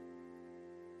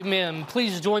Amen.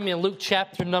 Please join me in Luke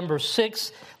chapter number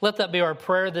 6. Let that be our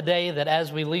prayer today, that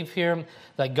as we leave here,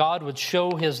 that God would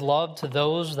show His love to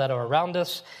those that are around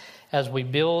us as we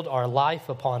build our life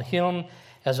upon Him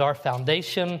as our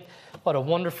foundation. What a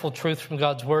wonderful truth from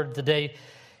God's Word today.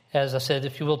 As I said,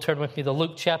 if you will turn with me to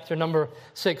Luke chapter number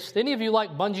 6. Any of you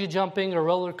like bungee jumping or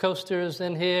roller coasters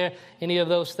in here? Any of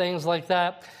those things like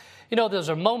that? You know, there's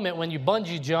a moment when you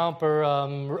bungee jump or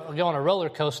go on a roller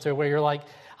coaster where you're like,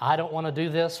 I don't want to do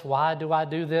this. Why do I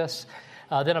do this?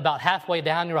 Then about halfway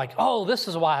down, you're like, oh, this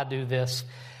is why I do this.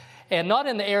 And not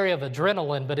in the area of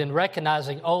adrenaline, but in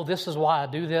recognizing, oh, this is why I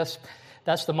do this.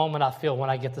 That's the moment I feel when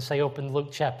I get to say, open Luke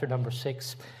chapter number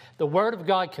 6. The Word of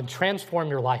God can transform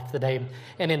your life today.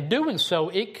 And in doing so,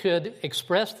 it could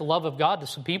express the love of God to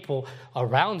some people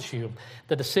around you.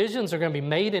 The decisions are going to be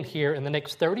made in here in the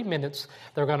next 30 minutes.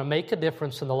 They're going to make a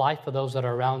difference in the life of those that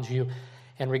are around you.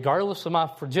 And regardless of my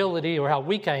fragility or how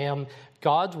weak I am,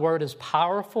 God's Word is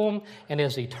powerful and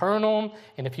is eternal.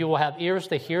 And if you will have ears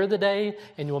to hear today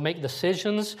and you will make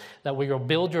decisions that will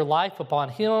build your life upon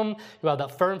Him, you have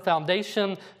that firm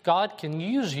foundation, God can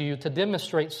use you to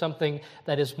demonstrate something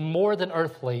that is more than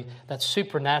earthly, that's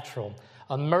supernatural.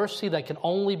 A mercy that can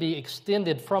only be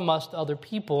extended from us to other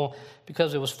people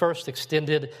because it was first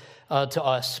extended to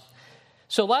us.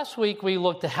 So last week we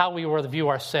looked at how we were to view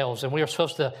ourselves, and we are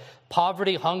supposed to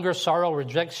poverty, hunger, sorrow,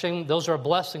 rejection, those are a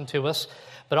blessing to us,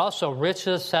 but also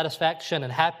riches, satisfaction,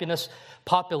 and happiness,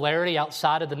 popularity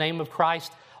outside of the name of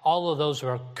Christ, all of those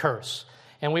are a curse.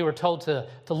 And we were told to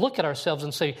look at ourselves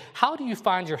and say, how do you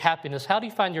find your happiness? How do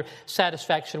you find your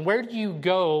satisfaction? Where do you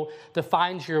go to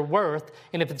find your worth?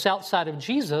 And if it's outside of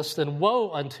Jesus, then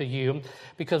woe unto you,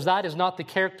 because that is not the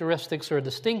characteristics or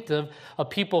distinctive of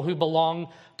people who belong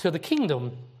to the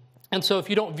kingdom. And so if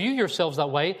you don't view yourselves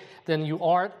that way, then you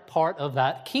aren't part of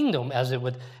that kingdom as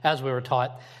we were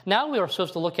taught. Now we are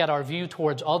supposed to look at our view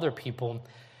towards other people.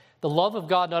 The love of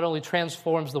God not only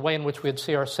transforms the way in which we would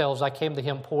see ourselves. I came to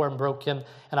Him poor and broken,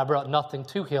 and I brought nothing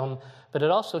to Him. But it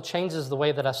also changes the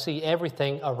way that I see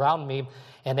everything around me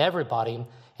and everybody,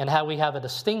 and how we have a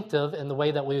distinctive in the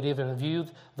way that we would even view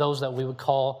those that we would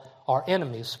call our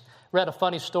enemies. Read a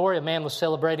funny story. A man was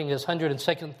celebrating his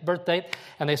 102nd birthday,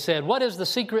 and they said, what is the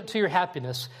secret to your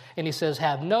happiness? And he says,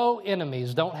 have no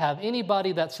enemies. Don't have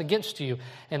anybody that's against you.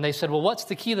 And they said, well, what's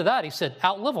the key to that? He said,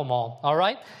 outlive them all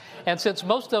right? And since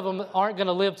most of them aren't going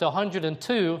to live to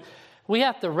 102, we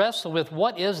have to wrestle with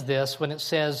what is this when it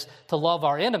says to love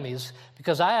our enemies.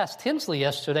 Because I asked Tinsley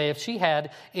yesterday if she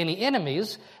had any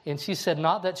enemies, and she said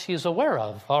not that she's aware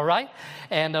of, all right?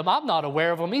 And I'm not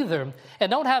aware of them either.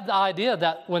 And don't have the idea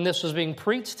that when this was being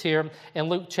preached here in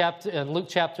Luke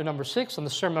chapter number 6 on the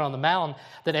Sermon on the Mount,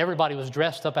 that everybody was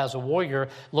dressed up as a warrior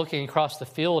looking across the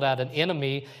field at an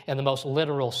enemy in the most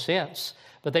literal sense.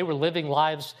 But they were living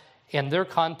lives in their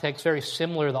context very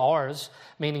similar to ours,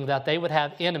 meaning that they would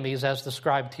have enemies as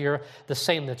described here, the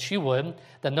same that you would,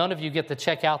 that none of you get to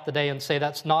check out today and say,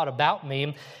 that's not about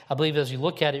me. I believe as you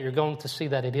look at it, you're going to see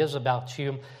that it is about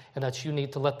you and that you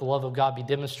need to let the love of God be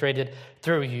demonstrated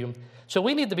through you. So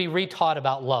we need to be retaught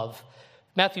about love.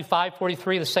 Matthew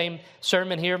 5:43, the same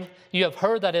sermon here. You have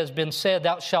heard that it has been said,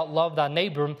 thou shalt love thy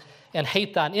neighbor and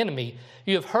hate thine enemy.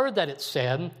 You have heard that it's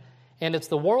said, and it's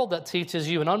the world that teaches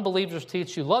you, and unbelievers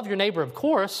teach you, love your neighbor, of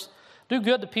course. Do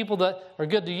good to people that are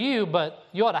good to you, but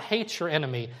you ought to hate your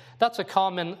enemy. That's a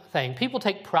common thing. People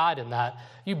take pride in that.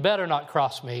 You better not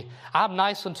cross me. I'm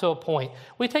nice until a point.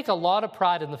 We take a lot of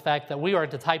pride in the fact that we are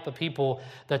the type of people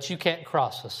that you can't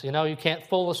cross us. You know, you can't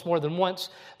fool us more than once,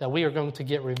 that we are going to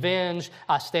get revenge.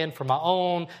 I stand for my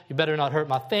own. You better not hurt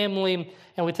my family.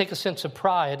 And we take a sense of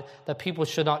pride that people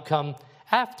should not come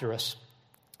after us.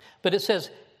 But it says,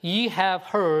 ye have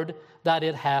heard that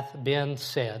it hath been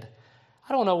said.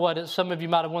 I don't know what some of you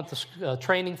might have went to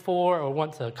training for or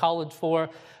went to college for,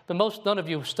 but none of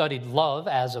you have studied love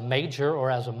as a major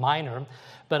or as a minor.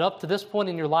 But up to this point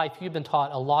in your life, you've been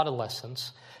taught a lot of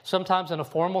lessons. Sometimes in a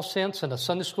formal sense, in a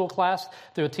Sunday school class,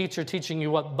 through a teacher teaching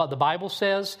you what the Bible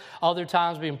says. Other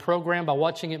times being programmed by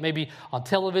watching it maybe on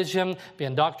television,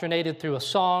 being indoctrinated through a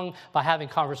song, by having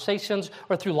conversations,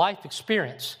 or through life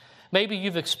experience. Maybe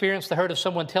you've experienced the hurt of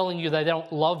someone telling you they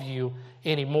don't love you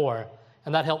anymore,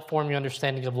 and that helped form your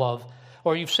understanding of love.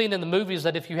 Or you've seen in the movies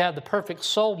that if you have the perfect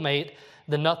soulmate,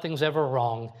 then nothing's ever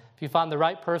wrong. If you find the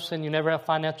right person, you never have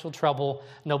financial trouble,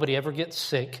 nobody ever gets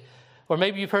sick. Or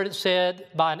maybe you've heard it said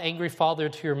by an angry father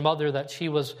to your mother that she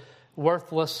was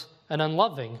worthless and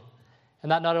unloving.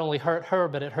 And that not only hurt her,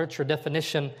 but it hurt your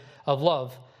definition of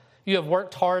love. You have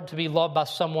worked hard to be loved by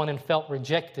someone and felt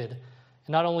rejected.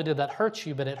 And not only did that hurt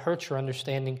you, but it hurt your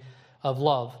understanding of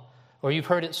love. Or you've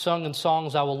heard it sung in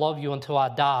songs, I will love you until I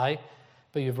die,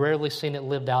 but you've rarely seen it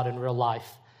lived out in real life.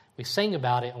 We sing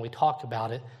about it and we talk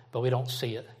about it, but we don't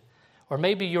see it. Or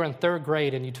maybe you're in third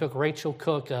grade and you took Rachel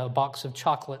Cook a box of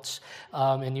chocolates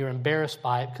and you're embarrassed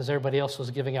by it because everybody else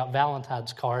was giving out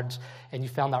Valentine's cards, and you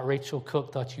found out Rachel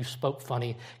Cook thought you spoke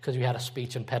funny because you had a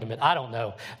speech impediment. I don't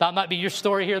know. That might be your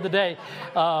story here today,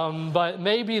 but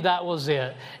maybe that was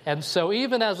it. And so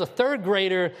even as a third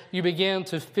grader, you begin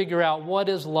to figure out, what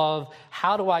is love?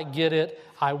 How do I get it?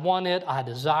 I want it. I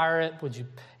desire it.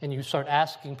 And you start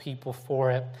asking people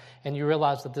for it, and you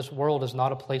realize that this world is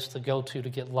not a place to go to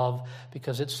get love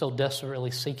because it's so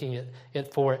desperately seeking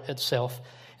it for itself.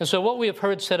 And so what we have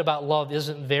heard said about love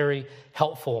isn't very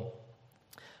helpful,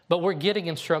 but we're getting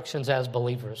instructions as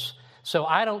believers. So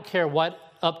I don't care what,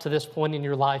 up to this point in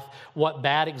your life, what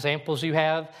bad examples you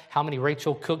have, how many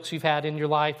Rachel Cooks you've had in your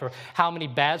life, or how many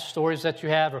bad stories that you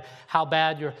have, or how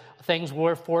bad your things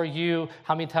were for you,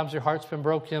 how many times your heart's been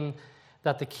broken,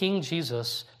 that the King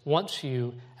Jesus wants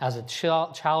you as a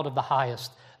child of the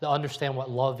highest to understand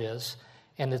what love is,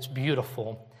 and it's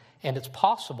beautiful, and it's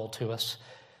possible to us.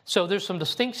 So there's some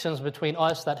distinctions between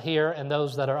us that hear and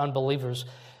those that are unbelievers.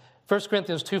 1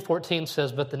 Corinthians 2:14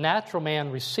 says, but the natural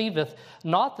man receiveth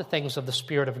not the things of the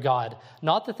Spirit of God,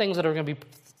 not the things that are going to be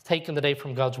taken today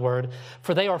from God's word,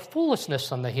 for they are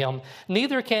foolishness unto him,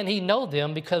 neither can he know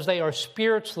them because they are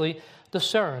spiritually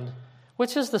discerned.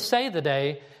 Which is to say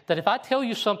today that if I tell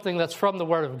you something that's from the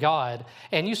Word of God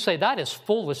and you say that is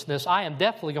foolishness, I am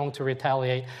definitely going to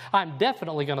retaliate. I'm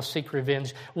definitely going to seek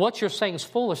revenge. What you're saying is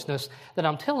foolishness, then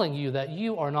I'm telling you that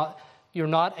you're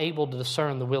not able to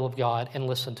discern the will of God and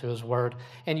listen to His Word.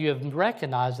 And you have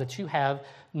recognized that you have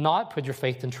not put your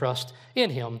faith and trust in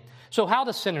Him. So how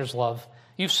do sinners love?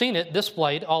 You've seen it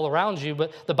displayed all around you,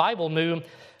 but the Bible knew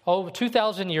over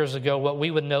 2,000 years ago what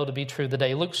we would know to be true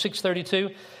today. Luke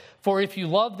 6:32, for if you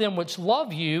love them which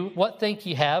love you, what think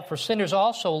ye have? For sinners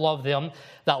also love them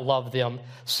that love them.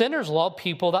 Sinners love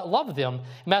people that love them.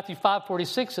 In Matthew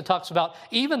 5:46, it talks about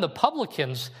even the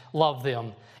publicans love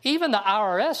them. Even the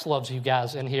IRS loves you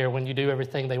guys in here when you do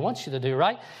everything they want you to do,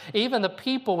 right? Even the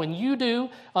people, when you do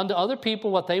unto other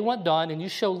people what they want done and you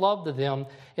show love to them,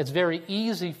 it's very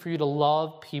easy for you to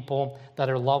love people that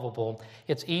are lovable.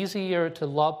 It's easier to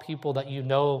love people that you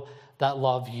know that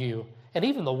love you. And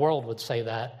even the world would say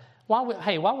that. Why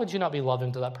would you not be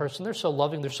loving to that person? They're so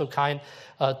loving, they're so kind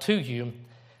to you.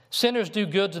 Sinners do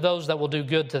good to those that will do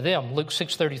good to them. Luke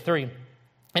 6:33.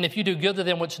 And if you do good to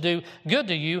them which do good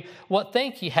to you, what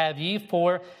thank ye have ye?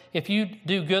 For if you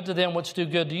do good to them which do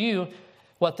good to you,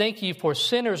 what thank ye? For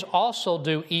sinners also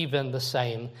do even the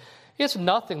same. It's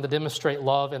nothing to demonstrate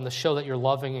love and to show that you're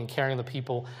loving and caring the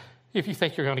people if you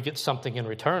think you're going to get something in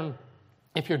return.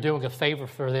 If you're doing a favor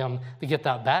for them to get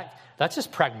that back, that's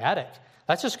just pragmatic.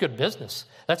 That's just good business.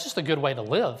 That's just a good way to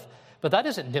live. But that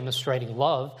isn't demonstrating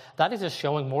love. That is just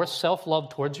showing more self-love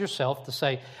towards yourself to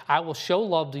say, I will show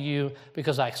love to you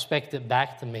because I expect it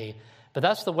back to me. But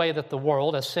that's the way that the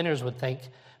world, as sinners, would think.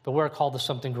 But we're called to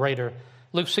something greater.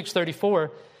 Luke 6:34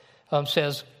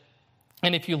 says,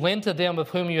 and if you lend to them of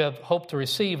whom you have hoped to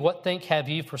receive, what think have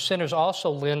ye? For sinners also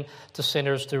lend to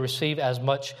sinners to receive as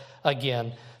much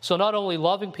again. So not only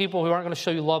loving people who aren't going to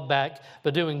show you love back,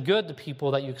 but doing good to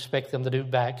people that you expect them to do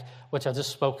back, which I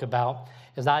just spoke about,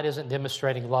 is that isn't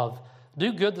demonstrating love.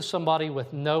 Do good to somebody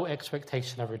with no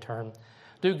expectation of return.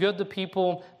 Do good to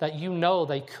people that you know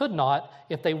they could not,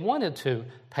 if they wanted to,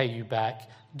 pay you back.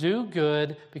 Do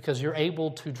good because you're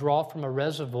able to draw from a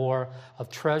reservoir of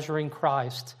treasuring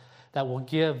Christ that will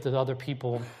give to other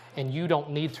people, and you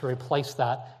don't need to replace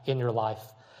that in your life.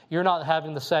 You're not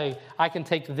having to say, I can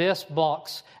take this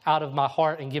box out of my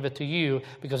heart and give it to you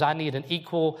because I need an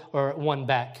equal or one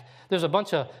back. There's a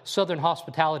bunch of Southern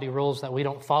hospitality rules that we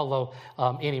don't follow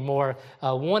anymore.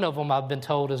 One of them I've been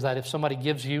told is that if somebody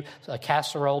gives you a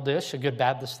casserole dish, a good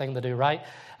Baptist thing to do, right?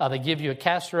 They give you a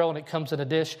casserole and it comes in a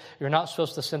dish. You're not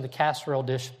supposed to send the casserole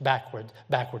dish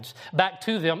backwards, back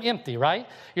to them empty, right?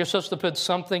 You're supposed to put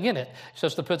something in it. You're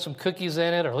supposed to put some cookies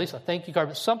in it, or at least a thank you card,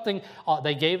 but something,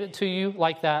 they gave it to you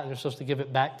like that, and you're supposed to give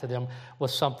it back to them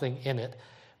with something in it.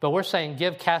 But we're saying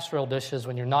give casserole dishes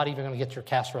when you're not even going to get your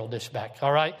casserole dish back,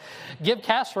 all right? Give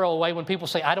casserole away when people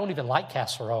say, I don't even like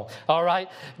casserole, all right?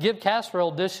 Give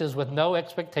casserole dishes with no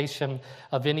expectation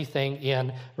of anything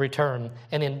in return.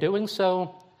 And in doing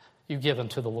so, you give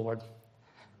unto the Lord.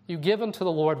 You give unto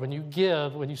the Lord when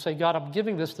you say, God, I'm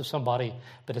giving this to somebody,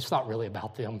 but it's not really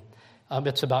about them.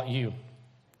 It's about you.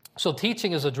 So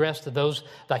teaching is addressed to those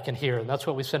that can hear, and that's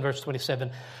what we said in verse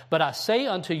 27. But I say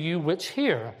unto you which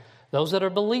hear, those that are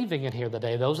believing in here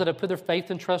today, those that have put their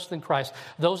faith and trust in Christ,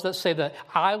 those that say that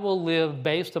I will live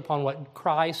based upon what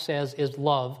Christ says is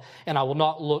love, and I will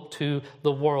not look to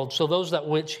the world. So those that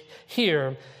which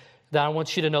hear, that I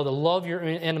want you to know to love your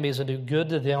enemies and do good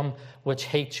to them which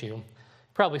hate you.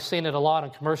 Probably seen it a lot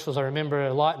in commercials. I remember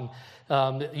it a lot in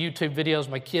YouTube videos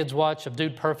my kids watch of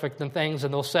Dude Perfect and things,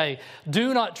 and they'll say,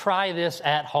 do not try this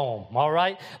at home, all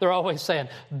right? They're always saying,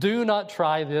 do not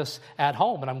try this at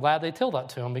home. And I'm glad they tell that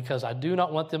to them, because I do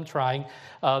not want them trying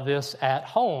this at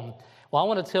home. Well, I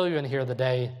want to tell you in here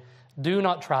today, do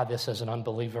not try this as an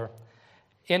unbeliever.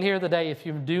 In here today, if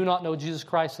you do not know Jesus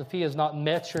Christ, if He has not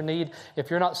met your need, if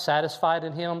you're not satisfied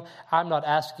in Him, I'm not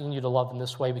asking you to love in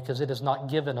this way, because it is not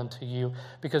given unto you,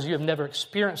 because you have never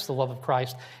experienced the love of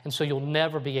Christ, and so you'll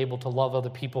never be able to love other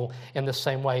people in the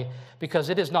same way, because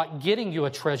it is not getting you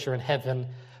a treasure in heaven,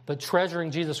 but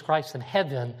treasuring Jesus Christ in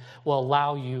heaven will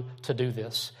allow you to do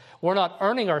this. We're not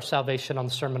earning our salvation on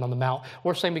the Sermon on the Mount.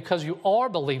 We're saying because you are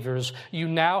believers, you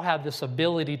now have this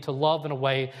ability to love in a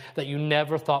way that you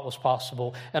never thought was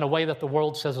possible, in a way that the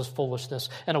world says is foolishness,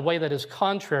 in a way that is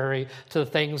contrary to the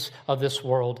things of this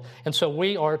world. And so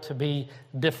we are to be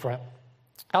different.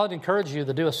 I would encourage you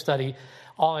to do a study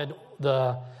on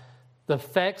the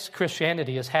effects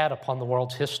Christianity has had upon the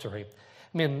world's history.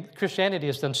 I mean, Christianity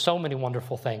has done so many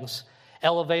wonderful things.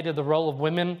 Elevated the role of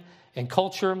women in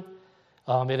culture.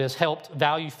 It has helped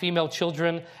value female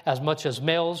children as much as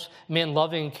males, men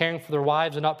loving and caring for their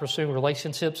wives and not pursuing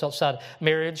relationships outside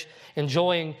marriage,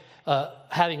 enjoying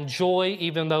having joy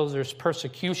even though there's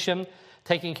persecution,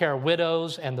 taking care of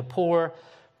widows and the poor,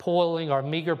 pulling our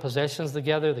meager possessions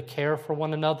together to care for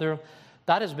one another.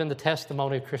 That has been the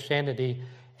testimony of Christianity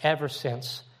ever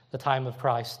since the time of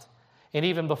Christ. And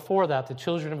even before that, the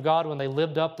children of God, when they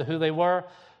lived up to who they were,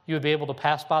 you would be able to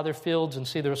pass by their fields and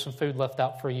see there was some food left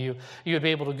out for you. You would be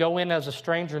able to go in as a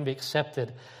stranger and be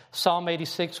accepted. Psalm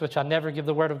 86, which I never give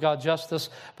the word of God justice,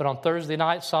 but on Thursday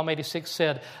night, Psalm 86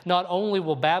 said, not only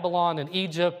will Babylon and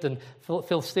Egypt and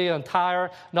Philistia and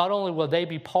Tyre, not only will they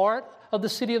be part of the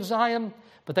city of Zion,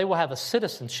 but they will have a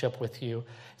citizenship with you.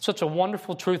 It's such a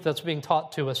wonderful truth that's being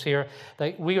taught to us here,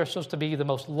 that we are supposed to be the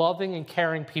most loving and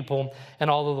caring people in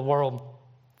all of the world.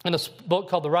 In a book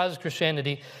called The Rise of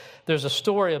Christianity, there's a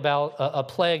story about a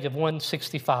plague of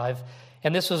 165,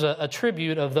 and this is a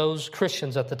tribute of those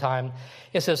Christians at the time.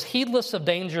 It says, heedless of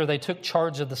danger, they took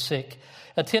charge of the sick,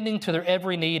 attending to their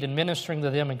every need and ministering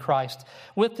to them in Christ.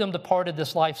 With them departed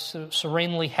this life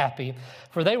serenely happy,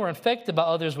 for they were infected by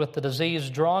others with the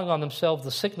disease, drawing on themselves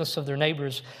the sickness of their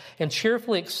neighbors, and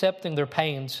cheerfully accepting their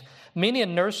pains. Many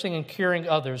in nursing and curing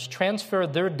others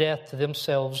transferred their death to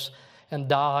themselves and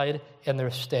died in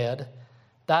their stead.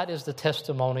 That is the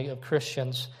testimony of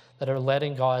Christians that are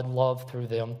letting God love through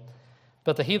them.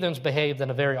 But the heathens behaved in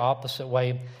a very opposite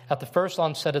way. At the first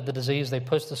onset of the disease, they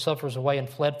pushed the sufferers away and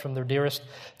fled from their dearest,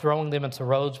 throwing them into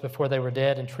roads before they were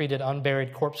dead, and treated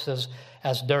unburied corpses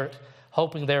as dirt,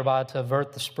 hoping thereby to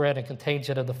avert the spread and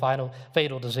contagion of the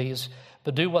fatal disease.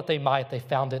 But do what they might, they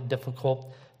found it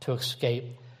difficult to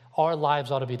escape. Our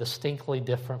lives ought to be distinctly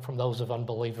different from those of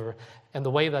unbeliever. And the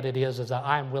way that it is that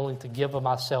I am willing to give of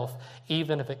myself,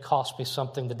 even if it costs me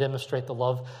something, to demonstrate the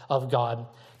love of God.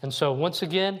 And so once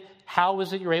again, how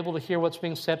is it you're able to hear what's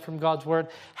being said from God's word?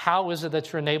 How is it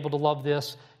that you're enabled to love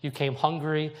this? You came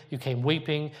hungry, you came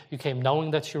weeping, you came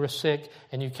knowing that you were sick,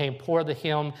 and you came poor to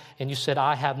Him, and you said,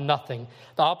 I have nothing.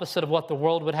 The opposite of what the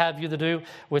world would have you to do,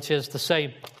 which is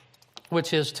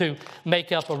to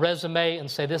make up a resume and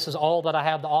say, this is all that I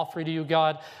have to offer to you,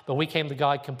 God. But we came to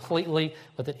God completely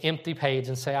with an empty page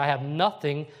and say, I have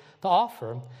nothing to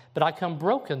offer, but I come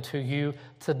broken to you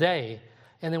today.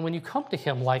 And then when you come to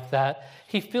Him like that,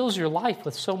 He fills your life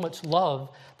with so much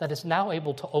love that it's now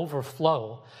able to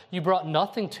overflow. You brought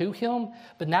nothing to Him,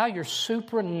 but now you're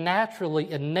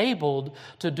supernaturally enabled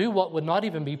to do what would not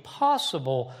even be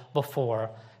possible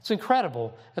before. It's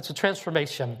incredible. It's a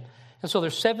transformation. And so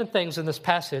there's 7 things in this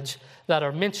passage that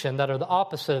are mentioned that are the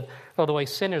opposite of the way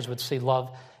sinners would see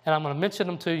love. And I'm going to mention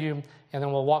them to you, and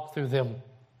then we'll walk through them.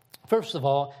 First of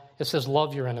all, it says,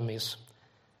 love your enemies.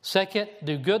 Second,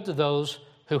 do good to those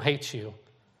who hate you.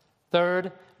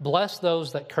 Third, bless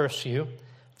those that curse you.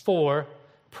 4,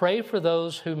 pray for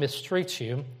those who mistreat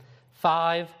you.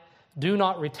 5, do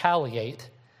not retaliate,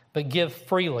 but give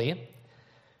freely.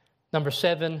 Number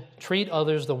 7, treat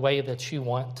others the way that you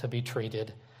want to be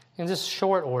treated. In this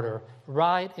short order,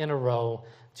 right in a row,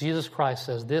 Jesus Christ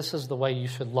says, this is the way you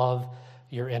should love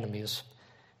your enemies.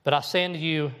 But I say unto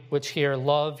you, which hear,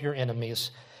 love your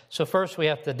enemies. So first we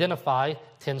have to identify,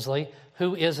 Tinsley,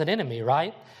 who is an enemy,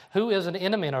 right? Who is an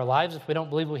enemy in our lives if we don't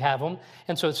believe we have them?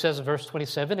 And so it says in verse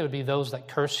 27, it would be those that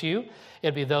curse you. It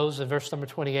would be those in verse number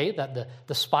 28 that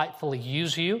despitefully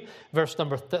use you. Verse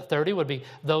number 30 would be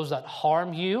those that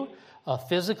harm you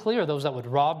physically, or those that would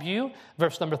rob you.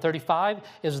 Verse number 35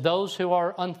 is those who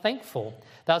are unthankful.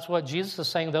 That's what Jesus is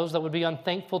saying, those that would be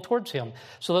unthankful towards him.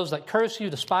 So those that curse you,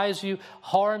 despise you,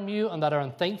 harm you, and that are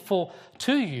unthankful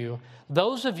to you.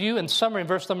 Those of you, in summary, in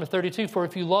verse number 32, for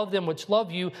if you love them which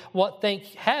love you, what thank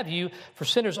have you? For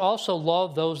sinners also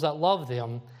love those that love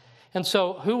them. And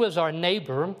so who is our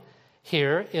neighbor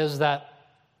here is that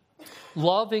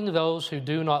loving those who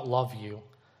do not love you.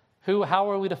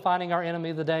 How are we defining our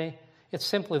enemy of the day? It's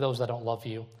simply those that don't love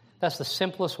you. That's the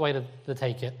simplest way to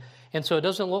take it. And so it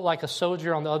doesn't look like a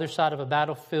soldier on the other side of a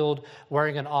battlefield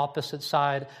wearing an opposite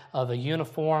side of a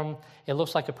uniform. It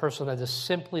looks like a person that just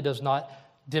simply does not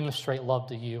demonstrate love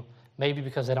to you, maybe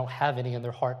because they don't have any in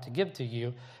their heart to give to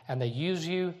you, and they use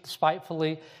you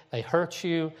despitefully, they hurt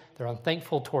you, they're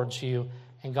unthankful towards you,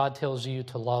 and God tells you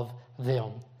to love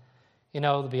them. You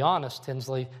know, to be honest,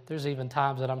 Tinsley, there's even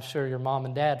times that I'm sure your mom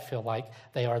and dad feel like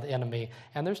they are the enemy.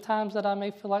 And there's times that I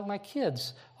may feel like my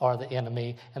kids are the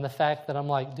enemy. And the fact that I'm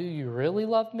like, do you really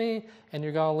love me? And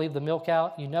you're going to leave the milk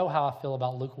out? You know how I feel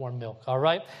about lukewarm milk, all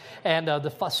right? And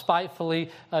the spitefully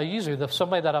user,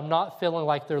 somebody that I'm not feeling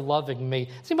like they're loving me.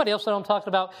 Does anybody else know what I'm talking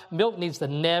about? Milk needs to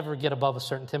never get above a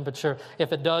certain temperature.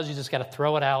 If it does, you just got to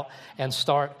throw it out and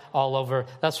start all over.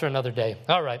 That's for another day.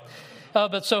 All right.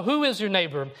 But so who is your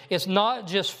neighbor? It's not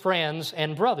just friends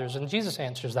and brothers, and Jesus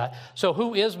answers that. So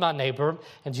who is my neighbor?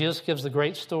 And Jesus gives the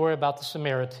great story about the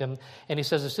Samaritan, and he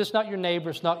says it's just not your neighbor,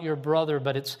 it's not your brother,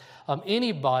 but it's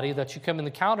anybody that you come in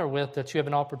encounter with that you have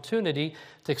an opportunity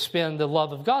to extend the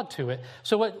love of God to it.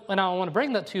 So and I want to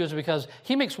bring that to you is because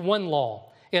he makes one law,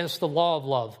 and it's the law of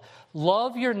love.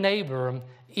 Love your neighbor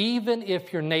even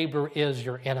if your neighbor is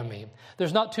your enemy.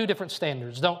 There's not two different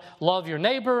standards. Don't love your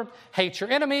neighbor, hate your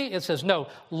enemy. It says, no,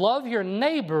 love your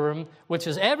neighbor, which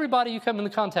is everybody you come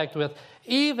into contact with,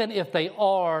 even if they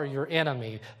are your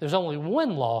enemy. There's only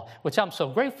one law, which I'm so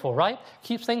grateful, right?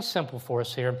 Keeps things simple for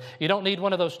us here. You don't need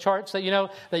one of those charts that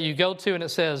you go to and it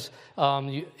says,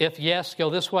 if yes,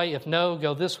 go this way. If no,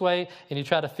 go this way. And you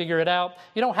try to figure it out.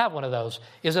 You don't have one of those.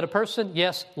 Is it a person?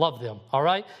 Yes, love them. All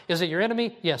right? Is it your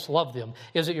enemy? Yes, love them.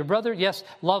 Is it your brother? Yes,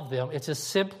 love them. It's just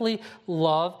simply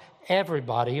love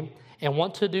everybody and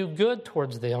want to do good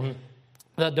towards them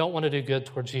that don't want to do good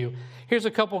towards you. Here's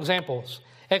a couple examples.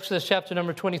 Exodus chapter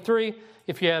number 23,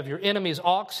 if you have your enemy's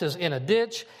ox is in a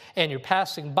ditch and you're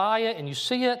passing by it and you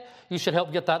see it, you should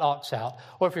help get that ox out.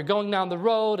 Or if you're going down the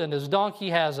road and his donkey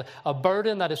has a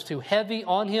burden that is too heavy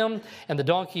on him and the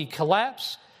donkey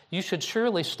collapses, you should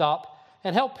surely stop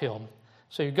and help him.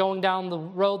 So you're going down the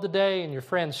road today and your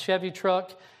friend's Chevy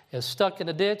truck is stuck in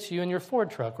a ditch, you and your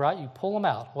Ford truck, right? You pull them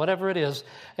out, whatever it is,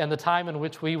 and the time in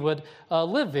which we would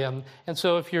live in. And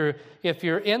so if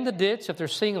you're in the ditch, if they're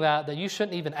seeing that you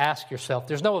shouldn't even ask yourself.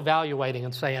 There's no evaluating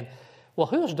and saying, well,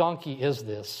 whose donkey is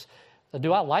this?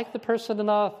 Do I like the person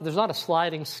enough? There's not a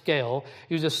sliding scale.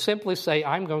 You just simply say,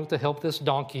 I'm going to help this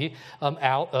donkey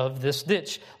out of this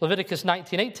ditch. Leviticus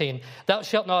 19:18, thou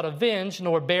shalt not avenge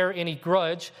nor bear any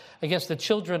grudge against the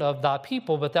children of thy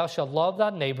people, but thou shalt love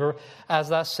thy neighbor as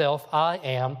thyself. I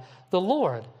am the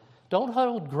Lord. Don't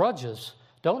hold grudges.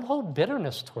 Don't hold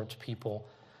bitterness towards people,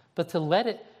 but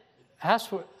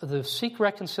to seek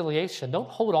reconciliation. Don't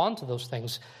hold on to those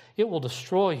things. It will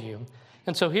destroy you.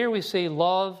 And so here we see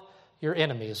love your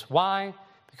enemies. Why?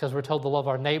 Because we're told to love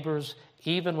our neighbors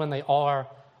even when they are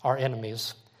our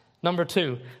enemies. Number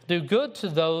 2, do good to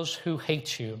those who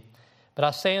hate you. But I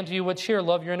say unto you which hear,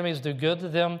 love your enemies, do good to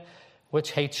them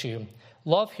which hate you.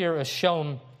 Love here is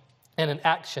shown in an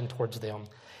action towards them.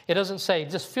 It doesn't say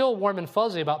just feel warm and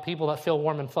fuzzy about people that feel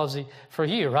warm and fuzzy for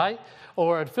you, right?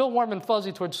 Or feel warm and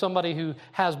fuzzy towards somebody who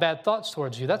has bad thoughts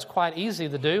towards you. That's quite easy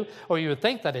to do, or you would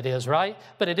think that it is, right?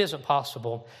 But it isn't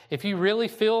possible. If you really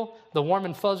feel the warm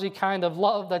and fuzzy kind of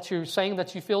love that you're saying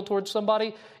that you feel towards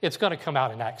somebody, it's going to come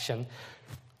out in action.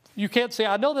 You can't say,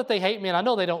 I know that they hate me and I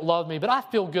know they don't love me, but I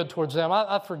feel good towards them.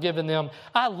 I've forgiven them.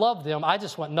 I love them. I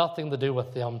just want nothing to do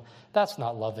with them. That's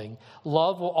not loving.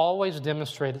 Love will always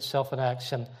demonstrate itself in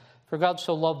action. For God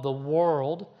so loved the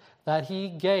world that he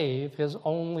gave his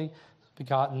only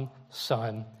begotten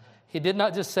Son. He did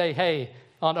not just say, hey,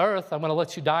 on earth, I'm going to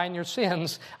let you die in your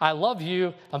sins. I love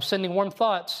you. I'm sending warm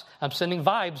thoughts. I'm sending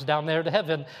vibes down there to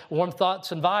heaven, warm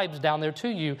thoughts and vibes down there to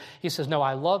you. He says, no,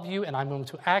 I love you, and I'm going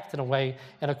to act in a way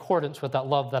in accordance with that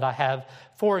love that I have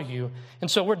for you.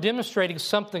 And so we're demonstrating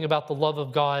something about the love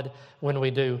of God when we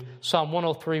do. Psalm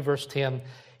 103, verse 10,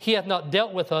 He hath not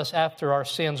dealt with us after our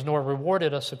sins, nor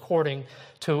rewarded us according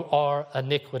to our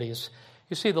iniquities.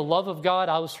 You see, the love of God,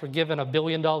 I was forgiven $1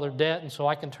 billion debt, and so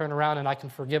I can turn around and I can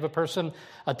forgive a person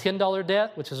a $10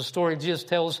 debt, which is a story Jesus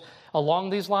tells along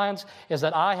these lines, is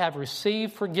that I have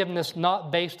received forgiveness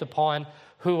not based upon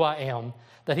who I am,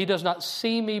 that He does not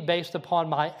see me based upon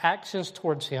my actions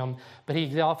towards Him, but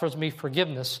He offers me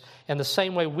forgiveness. In the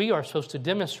same way, we are supposed to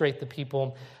demonstrate to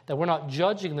people that we're not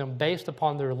judging them based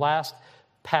upon their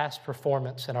past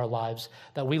performance in our lives,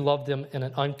 that we love them in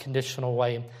an unconditional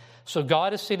way. So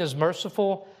God is seen as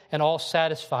merciful and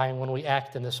all-satisfying when we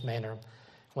act in this manner.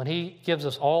 When He gives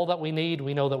us all that we need,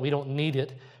 we know that we don't need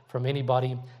it from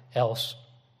anybody else.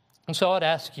 And so I'd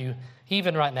ask you,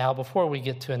 even right now, before we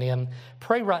get to an end,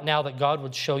 pray right now that God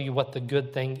would show you what the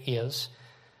good thing is.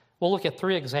 We'll look at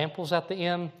 3 examples at the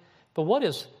end, but what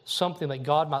is something that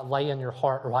God might lay in your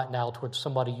heart right now towards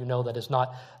somebody you know that is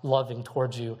not loving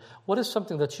towards you? What is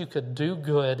something that you could do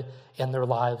good in their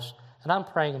lives? And I'm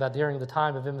praying that during the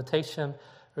time of invitation,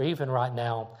 or even right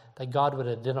now, that God would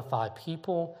identify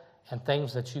people and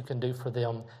things that you can do for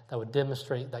them that would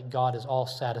demonstrate that God is all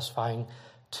satisfying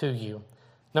to you.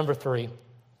 Number 3,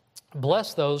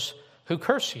 bless those who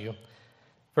curse you.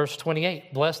 Verse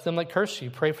 28, bless them that curse you.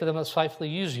 Pray for them that spitefully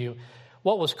use you.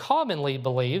 What was commonly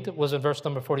believed was in verse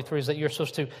number 43 is that you're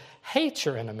supposed to hate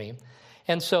your enemy.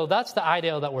 And so that's the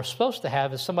idea that we're supposed to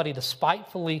have, is somebody that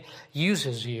spitefully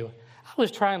uses you. I was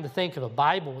trying to think of a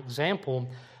Bible example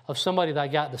of somebody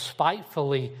that got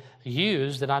despitefully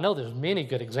used, and I know there's many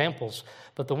good examples,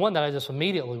 but the one that I just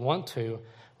immediately went to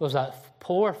was that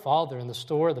poor father in the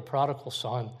story of the prodigal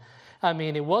son. I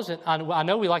mean, it wasn't, I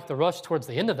know we like to rush towards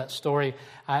the end of that story.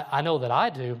 I know that I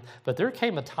do, but there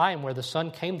came a time where the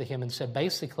son came to him and said,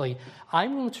 basically,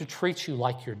 I'm going to treat you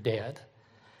like you're dead.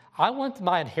 I want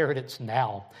my inheritance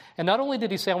now. And not only did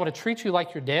he say, I want to treat you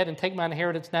like you're dead and take my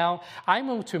inheritance now, I'm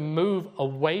going to move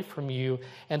away from you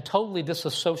and totally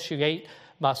disassociate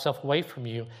myself away from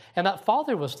you. And that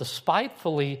father was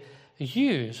despitefully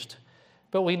used.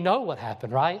 But we know what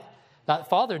happened, right? That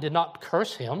father did not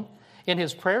curse him. In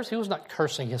his prayers, he was not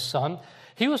cursing his son.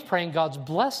 He was praying God's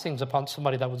blessings upon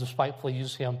somebody that would despitefully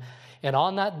use him. And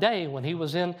on that day, when he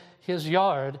was in his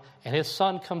yard and his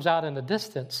son comes out in the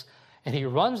distance, and he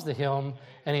runs to him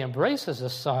and he embraces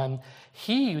his son,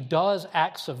 he does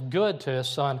acts of good to his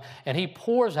son, and he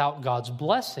pours out God's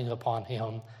blessing upon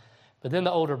him. But then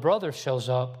the older brother shows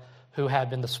up who had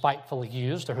been despitefully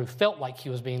used, or who felt like he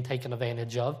was being taken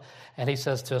advantage of, and he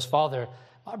says to his father,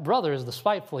 my brother is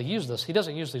despitefully used us. He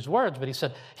doesn't use these words, but he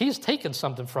said, he's taken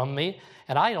something from me,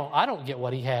 and I don't get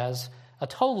what he has. A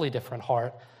totally different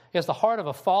heart. He has the heart of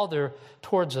a father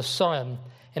towards a son.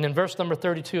 And in verse number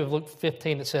 32 of Luke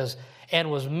 15, it says,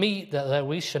 and was meet that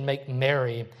we should make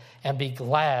merry and be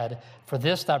glad, for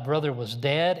this thy brother was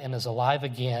dead and is alive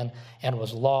again, and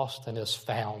was lost and is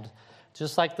found.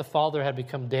 Just like the father had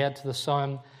become dead to the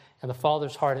son, and the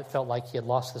father's heart, it felt like he had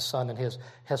lost the son, and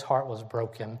his heart was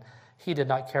broken. He did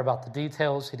not care about the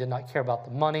details. He did not care about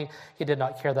the money. He did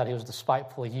not care that he was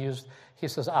despitefully used. He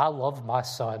says, I love my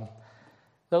son.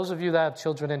 Those of you that have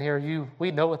children in here, we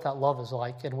know what that love is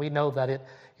like, and we know that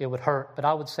it would hurt. But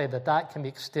I would say that can be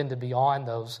extended beyond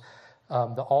those,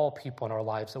 the all people in our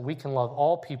lives, that we can love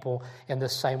all people in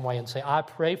this same way and say, I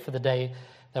pray for the day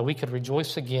that we could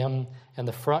rejoice again in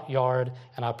the front yard,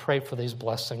 and I pray for these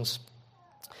blessings.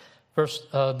 The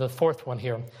 4th one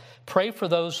here. Pray for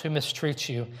those who mistreat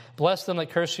you. Bless them that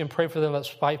curse you, and pray for them that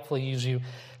spitefully use you.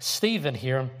 Stephen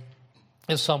here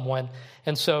is someone.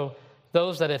 And so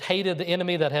those that had hated the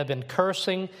enemy, that had been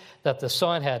cursing, that the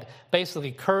son had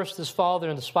basically cursed his father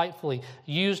and despitefully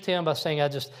used him by saying,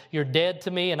 you're dead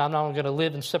to me and I'm not going to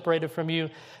live and separated from you.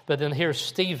 But then here's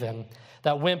Stephen,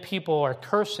 that when people are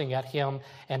cursing at him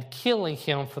and killing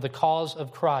him for the cause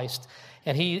of Christ,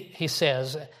 and he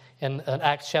says in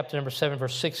Acts chapter number 7,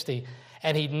 verse 60,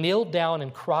 and he kneeled down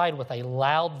and cried with a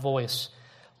loud voice,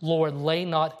 Lord, lay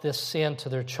not this sin to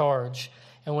their charge.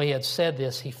 And when he had said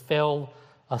this, he fell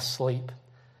asleep.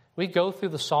 We go through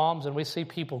the Psalms and we see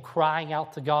people crying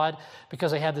out to God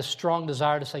because they have this strong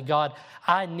desire to say, God,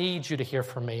 I need you to hear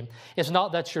from me. It's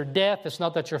not that you're deaf. It's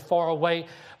not that you're far away.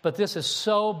 But this is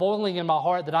so boiling in my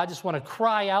heart that I just want to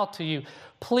cry out to you.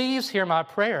 Please hear my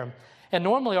prayer. And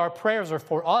normally our prayers are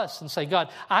for us and say, God,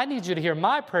 I need you to hear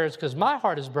my prayers because my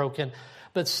heart is broken.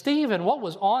 But Stephen, what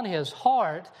was on his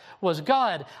heart was,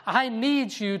 God, I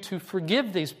need you to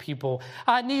forgive these people.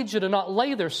 I need you to not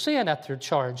lay their sin at their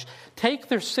charge. Take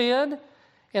their sin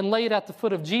and lay it at the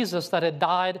foot of Jesus that had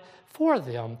died for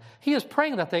them. He is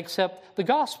praying that they accept the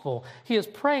gospel. He is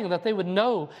praying that they would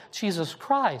know Jesus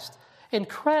Christ.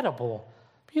 Incredible.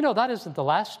 But that isn't the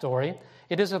last story.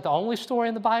 It isn't the only story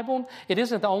in the Bible. It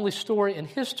isn't the only story in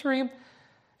history.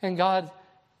 And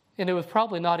it was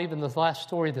probably not even the last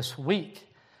story this week.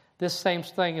 This same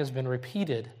thing has been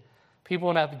repeated. People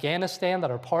in Afghanistan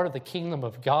that are part of the kingdom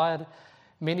of God,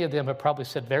 many of them have probably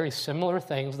said very similar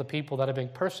things to the people that have been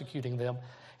persecuting them.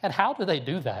 And how do they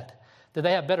do that? Did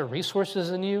they have better resources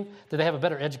than you? Did they have a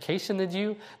better education than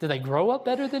you? Did they grow up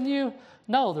better than you?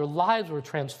 No, their lives were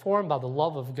transformed by the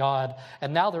love of God,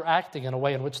 and now they're acting in a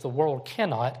way in which the world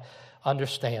cannot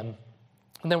understand.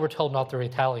 And then we're told not to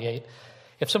retaliate.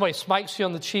 If somebody smaces you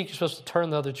on the cheek, you're supposed to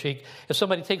turn the other cheek. If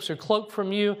somebody takes your cloak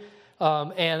from you,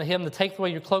 and him to take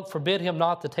away your cloak, forbid him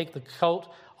not to take the coat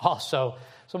also.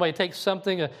 Somebody takes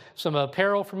something, some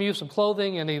apparel from you, some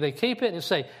clothing, and they keep it, and you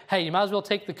say, hey, you might as well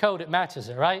take the coat. It matches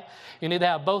it, right? You need to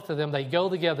have both of them. They go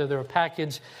together. They're a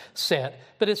package set.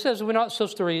 But it says we're not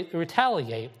supposed to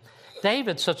retaliate.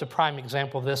 David's such a prime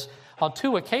example of this. On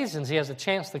 2 occasions, he has a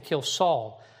chance to kill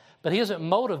Saul, but he isn't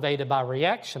motivated by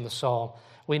reaction to Saul.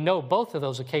 We know both of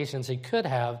those occasions he could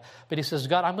have, but he says,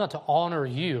 God, I'm going to honor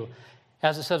you.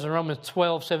 As it says in Romans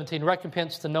 12:17,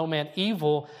 recompense to no man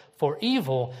evil for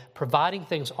evil, providing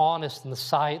things honest in the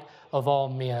sight of all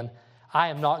men. I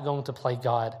am not going to play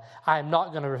God. I am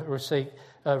not going to receive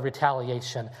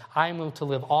retaliation. I am going to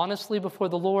live honestly before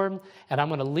the Lord, and I'm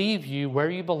going to leave you where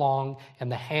you belong in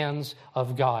the hands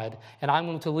of God. And I'm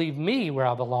going to leave me where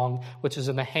I belong, which is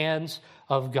in the hands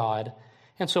of God.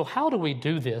 And so how do we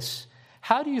do this?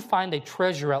 How do you find a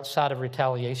treasure outside of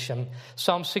retaliation?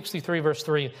 Psalm 63, verse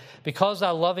 3, because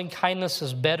thy loving kindness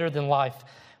is better than life,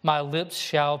 my lips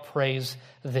shall praise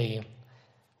thee.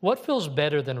 What feels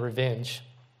better than revenge?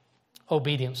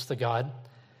 Obedience to God.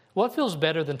 What feels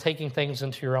better than taking things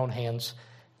into your own hands,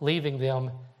 leaving them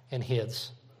in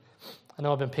His? I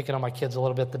know I've been picking on my kids a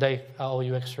little bit today. I owe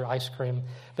you extra ice cream.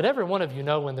 But every one of you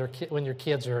know when your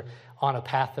kids are on a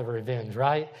path of revenge,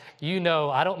 right? You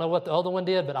know, I don't know what the other one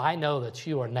did, but I know that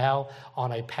you are now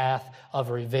on a path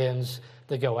of revenge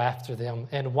to go after them.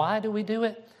 And why do we do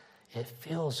it? It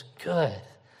feels good.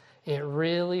 It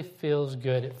really feels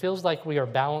good. It feels like we are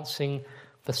balancing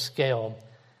the scale.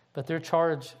 But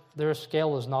their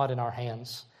scale is not in our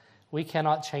hands. We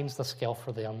cannot change the scale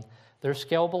for them. Their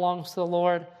scale belongs to the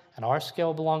Lord, and our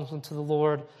scale belongs unto the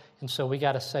Lord. And so we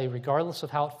got to say, regardless of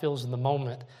how it feels in the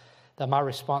moment, that my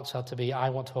response ought to be, I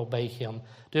want to obey Him.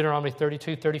 Deuteronomy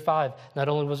 32:35. Not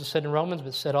only was it said in Romans,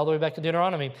 but said all the way back in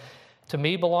Deuteronomy. To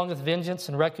me belongeth vengeance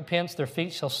and recompense. Their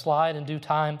feet shall slide in due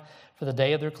time. For the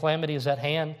day of their calamity is at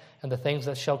hand, and the things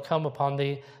that shall come upon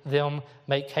them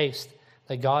make haste.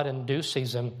 That God in due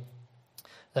season,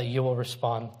 that you will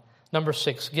respond. Number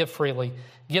 6, give freely.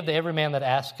 Give to every man that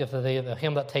asketh of thee, of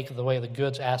him that taketh away the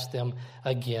goods, ask them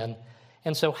again.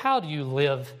 And so how do you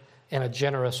live in a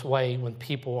generous way when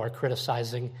people are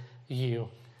criticizing you?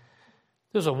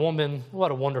 There's a woman,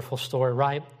 what a wonderful story,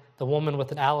 right? The woman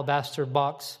with an alabaster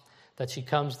box, that she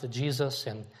comes to Jesus,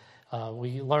 and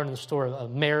we learn in the story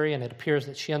of Mary, and it appears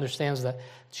that she understands that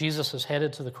Jesus is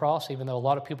headed to the cross, even though a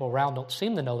lot of people around don't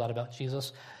seem to know that about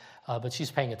Jesus, but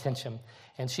she's paying attention.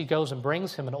 And she goes and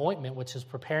brings him an ointment, which is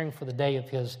preparing for the day of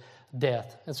his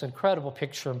death. It's an incredible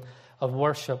picture of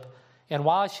worship. And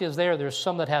while she is there, there's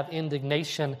some that have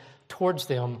indignation towards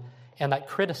them and that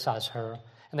criticize her.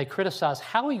 And they criticize,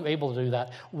 how are you able to do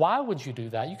that? Why would you do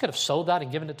that? You could have sold that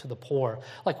and given it to the poor.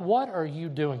 Like, what are you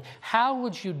doing? How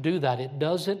would you do that? It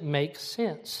doesn't make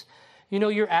sense. You know,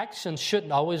 your actions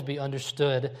shouldn't always be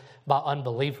understood by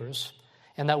unbelievers.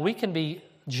 And that we can be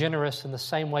generous in the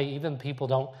same way even people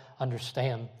don't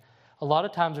understand. A lot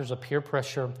of times there's a peer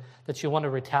pressure that you want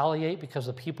to retaliate because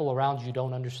the people around you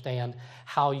don't understand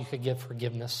how you could give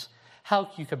forgiveness, how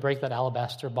you could break that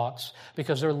alabaster box,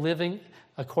 because they're living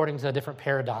according to a different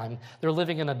paradigm. They're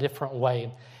living in a different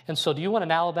way. And so do you want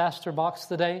an alabaster box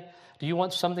today? Do you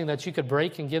want something that you could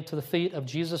break and give to the feet of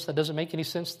Jesus that doesn't make any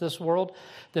sense to this world?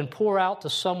 Then pour out to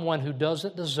someone who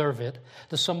doesn't deserve it,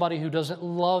 to somebody who doesn't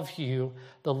love you,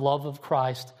 the love of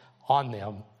Christ on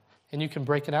them. And you can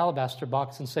break an alabaster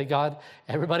box and say, God,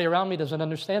 everybody around me doesn't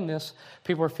understand this.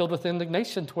 People are filled with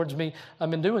indignation towards me.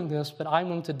 I've been doing this, but I'm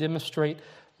going to demonstrate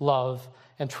love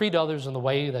and treat others in the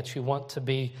way that you want to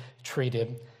be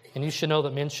treated. And you should know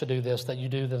that men should do this, that you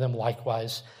do to them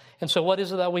likewise. And so what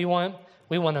is it that we want?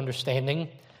 We want understanding.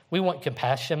 We want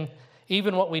compassion.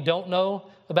 Even what we don't know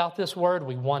about this word,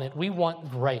 we want it. We want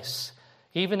grace.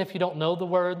 Even if you don't know the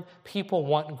word, people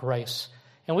want grace.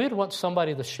 And we would want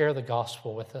somebody to share the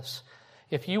gospel with us.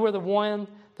 If you were the one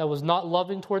that was not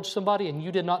loving towards somebody and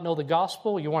you did not know the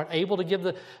gospel, you weren't able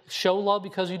to show love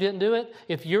because you didn't do it,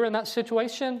 if you're in that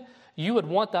situation, you would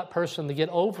want that person to get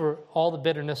over all the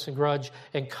bitterness and grudge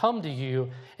and come to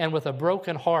you and with a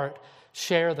broken heart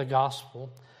share the gospel.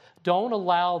 Don't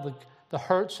allow the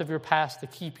hurts of your past to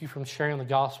keep you from sharing the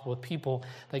gospel with people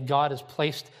that God has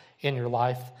placed in your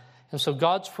life. And so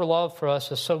God's love for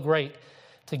us is so great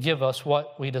to give us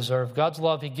what we deserve. God's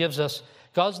love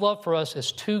for us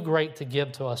is too great to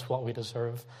give to us what we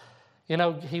deserve. You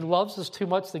know, He loves us too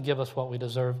much to give us what we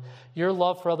deserve. Your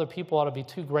love for other people ought to be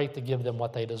too great to give them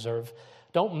what they deserve.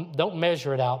 Don't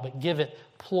measure it out, but give it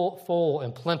full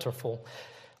and plentiful.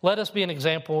 Let us be an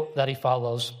example that He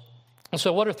follows. And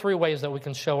so what are 3 ways that we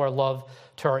can show our love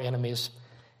to our enemies?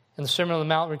 In the Sermon on the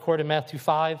Mount recorded in Matthew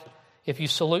 5, if you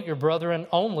salute your brethren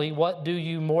only, what do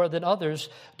you more than others?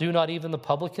 Do not even the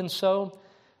publicans so?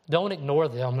 Don't ignore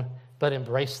them, but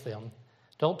embrace them.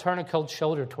 Don't turn a cold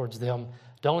shoulder towards them.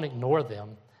 Don't ignore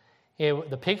them.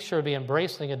 The picture would be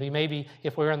embracing. It'd be maybe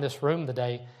if we were in this room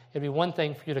today, it'd be one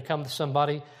thing for you to come to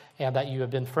somebody and that you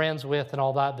have been friends with and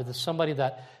all that, but there's somebody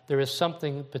that there is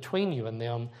something between you and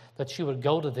them, that you would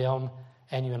go to them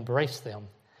and you embrace them.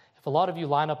 If a lot of you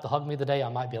line up to hug me today, I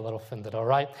might be a little offended, all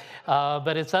right?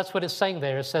 But that's what it's saying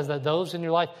there. It says that those in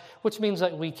your life, which means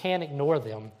that we can't ignore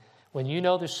them. When you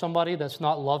know there's somebody that's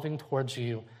not loving towards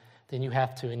you, then you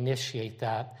have to initiate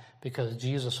that, because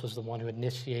Jesus was the one who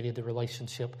initiated the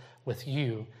relationship with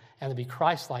you. And to be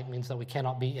Christ-like means that we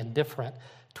cannot be indifferent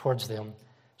towards them.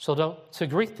 So to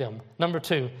greet them. Number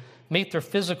 2, meet their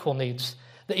physical needs.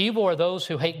 The evil are those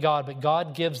who hate God, but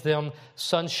God gives them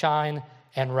sunshine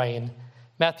and rain.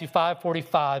 Matthew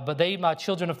 5:45, but they, my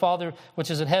children of Father, which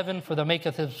is in heaven, for thou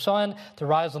maketh his sun to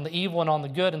rise on the evil and on the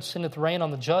good, and sendeth rain on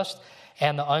the just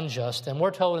and the unjust. And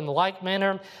we're told in the like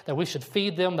manner that we should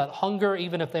feed them that hunger,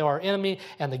 even if they are our enemy,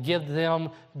 and to give them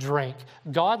drink.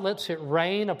 God lets it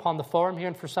rain upon the farm here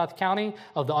in Forsyth County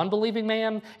of the unbelieving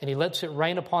man, and He lets it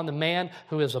rain upon the man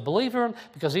who is a believer,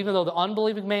 because even though the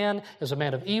unbelieving man is a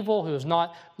man of evil, who has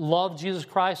not loved Jesus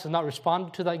Christ, has not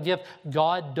responded to that gift,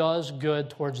 God does good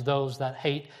towards those that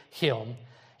hate Him.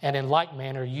 And in like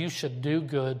manner, you should do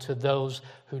good to those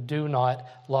who do not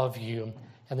love you.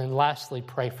 And then lastly,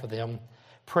 pray for them.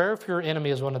 Prayer for your enemy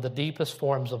is one of the deepest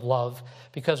forms of love,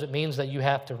 because it means that you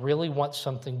have to really want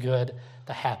something good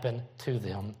to happen to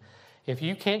them. If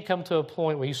you can't come to a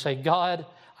point where you say, God,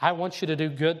 I want you to do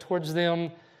good towards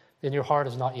them, then your heart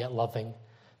is not yet loving,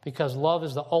 because love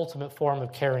is the ultimate form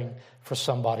of caring for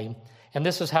somebody. And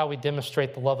this is how we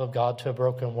demonstrate the love of God to a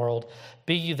broken world.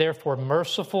 Be ye therefore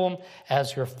merciful,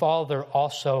 as your Father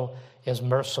also is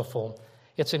merciful.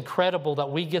 It's incredible that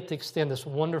we get to extend this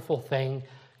wonderful thing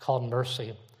called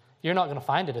mercy. You're not going to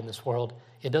find it in this world.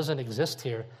 It doesn't exist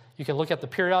here. You can look at the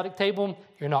periodic table,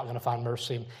 you're not going to find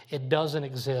mercy. It doesn't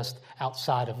exist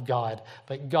outside of God.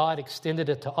 But God extended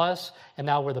it to us, and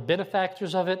now we're the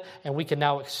benefactors of it, and we can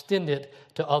now extend it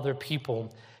to other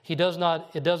people. It does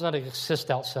not exist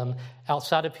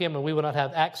outside of Him, and we would not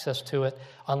have access to it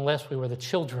unless we were the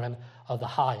children of the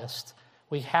highest.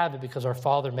 We have it because our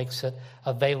Father makes it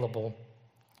available.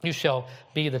 You shall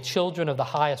be the children of the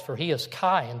highest, for He is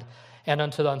kind, and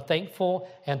unto the unthankful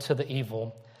and to the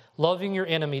evil. Loving your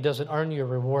enemy doesn't earn you a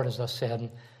reward, as I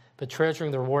said, but treasuring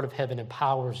the reward of heaven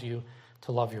empowers you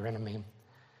to love your enemy.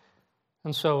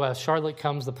 And so as Charlotte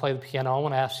comes to play the piano, I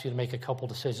want to ask you to make a couple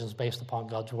decisions based upon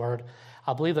God's Word.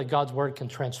 I believe that God's Word can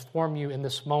transform you in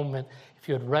this moment if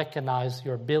you would recognize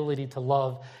your ability to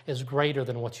love is greater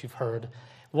than what you've heard.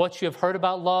 What you have heard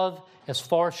about love is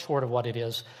far short of what it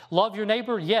is. Love your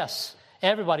neighbor, yes,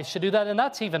 everybody should do that, and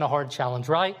that's even a hard challenge,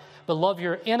 right? But love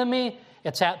your enemy,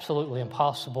 it's absolutely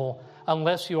impossible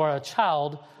unless you are a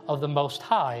child of the Most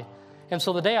High. And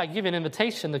so today I give you an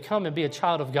invitation to come and be a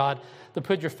child of God, to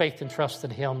put your faith and trust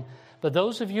in Him. But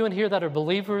those of you in here that are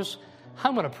believers,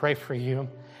 I'm going to pray for you.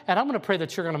 And I'm going to pray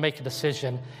that you're going to make a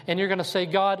decision. And you're going to say,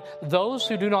 God, those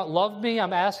who do not love me,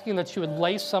 I'm asking that you would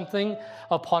lay something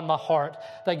upon my heart.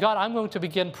 That, God, I'm going to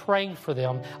begin praying for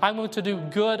them. I'm going to do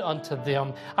good unto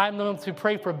them. I'm going to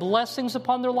pray for blessings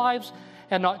upon their lives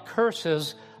and not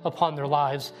curses upon their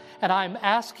lives. And I'm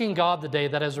asking God today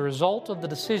that as a result of the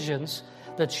decisions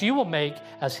that you will make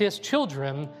as His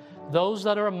children, those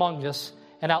that are among us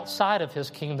and outside of His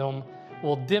kingdom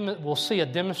will see a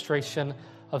demonstration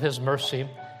of His mercy.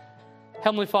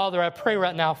 Heavenly Father, I pray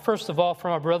right now, first of all, for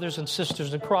my brothers and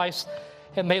sisters in Christ,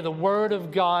 and may the Word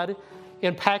of God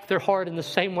impact their heart in the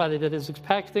same way that it is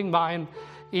impacting mine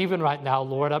even right now,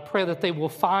 Lord. I pray that they will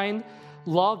find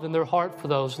love in their heart for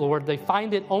those, Lord. They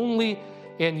find it only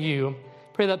in you.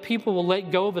 Pray that people will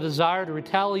let go of a desire to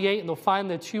retaliate, and they'll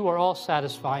find that you are all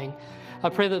satisfying. I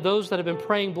pray that those that have been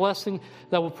praying blessing,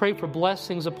 that will pray for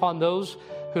blessings upon those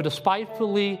who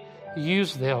despitefully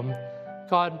use them.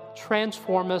 God,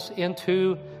 transform us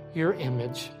into your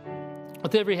image.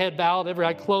 With every head bowed, every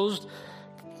eye closed,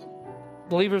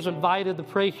 believers invited to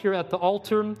pray here at the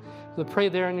altar, to pray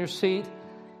there in your seat.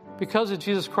 Because of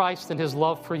Jesus Christ and his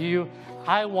love for you,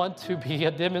 I want to be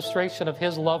a demonstration of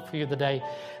his love for you today.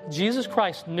 Jesus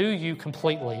Christ knew you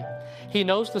completely. He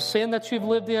knows the sin that you've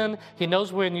lived in. He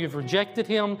knows when you've rejected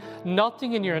him.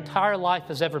 Nothing in your entire life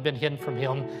has ever been hidden from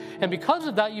him. And because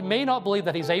of that, you may not believe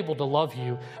that he's able to love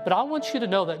you. But I want you to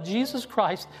know that Jesus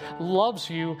Christ loves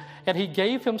you, and he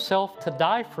gave himself to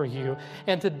die for you.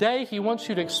 And today he wants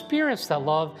you to experience that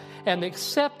love and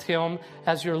accept him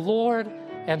as your Lord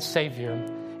and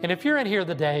Savior. And if you're in here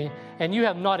today and you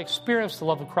have not experienced the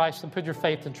love of Christ and put your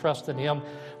faith and trust in him,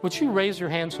 would you raise your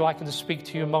hand so I can just speak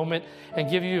to you a moment and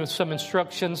give you some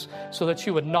instructions so that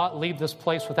you would not leave this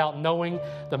place without knowing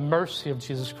the mercy of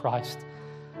Jesus Christ?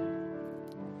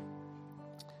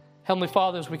 Heavenly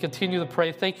Father, as we continue to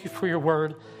pray, thank you for your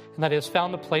word, and that it has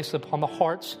found a place upon the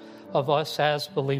hearts of us as believers.